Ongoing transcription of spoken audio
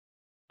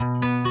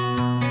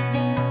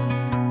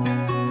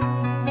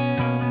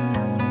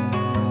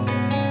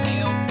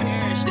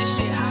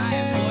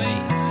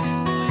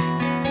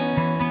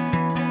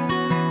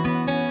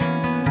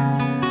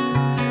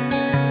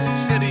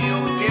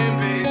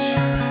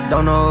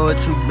Don't know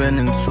what you been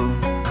into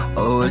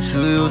or what you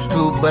used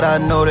to, but I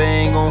know they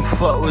ain't gon'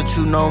 fuck with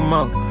you no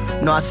more.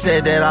 No, I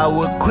said that I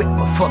would quit,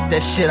 but fuck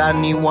that shit, I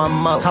need one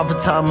more. Time for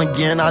time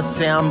again, I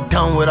say I'm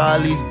done with all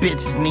these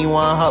bitches, need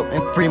one hoe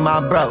and free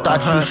my bro.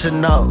 Thought you should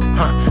know,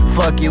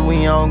 fuck it,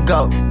 we on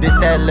go. This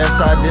that left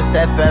side, this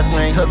that fast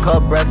lane. Took her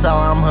breasts out,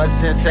 I'm her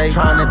sensei.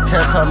 Tryna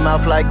test her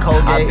mouth like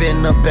Colgate. I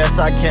been the best,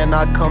 I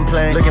cannot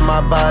complain. Look at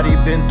my body,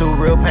 been through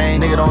real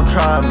pain. Nigga, don't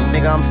try me,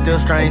 nigga, I'm still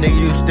strange. Nigga,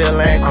 you still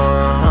ain't.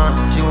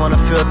 She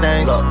wanna feel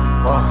things.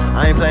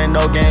 I ain't playing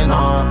no games.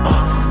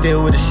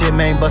 Still with the shit,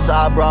 man. Bust an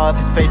eyebrow if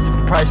his face if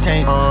the price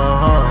change.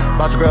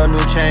 Bought your girl a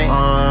new chain.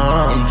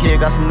 And your kid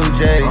got some new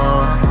J's.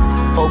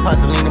 4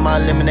 pots of lean in my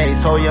lemonade.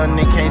 So young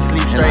nigga can't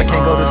sleep straight.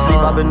 Can't go to sleep,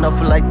 I've been up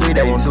for like 3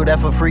 days. Won't do that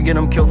for free, get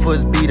him killed for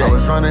his B-day. I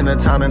was running to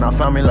town and I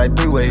found me like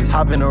 3 ways.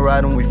 Hop in a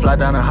ride and we fly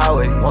down the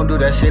highway. Won't do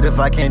that shit if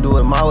I can't do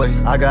it my way.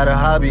 I got a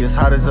hobby, as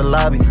hot as a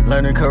lobby.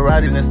 Learning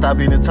karate, then stop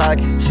eating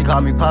Takis. She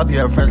called me Poppy,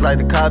 her friends like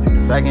to copy.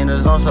 Back in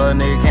the zone so a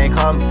nigga can't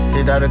call me.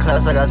 Hit out of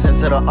class, I got sent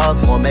to the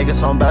office. Wanna make a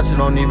song about you,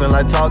 don't even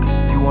like talking.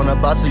 You want a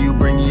boss, so you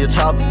bring me a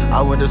chopper.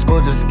 I went to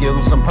school just to give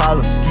him some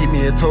problems. Keep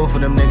me a tool for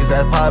them niggas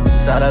that's poppin'.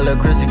 Shout out Lil'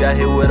 Chris, he got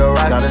hit with a rock.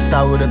 Gotta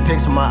start with a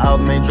pics, so my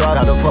album ain't drop.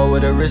 Gotta fuck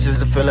with the riches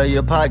to fill up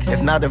your pockets.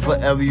 If not, then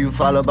forever you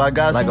followed by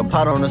God. Like a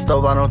pot on the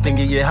stove, I don't think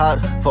it get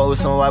hot. Fuck with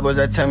some white boys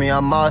that tell me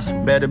I'm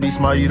awesome. Better be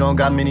smart, you don't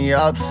got many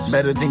options.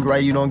 Better think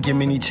right, you don't get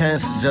many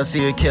chances. Just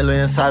see a killer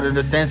inside of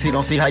the stance. He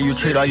don't see how you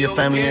treat all your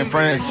family and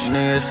friends.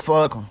 Niggas,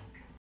 fuck 'em.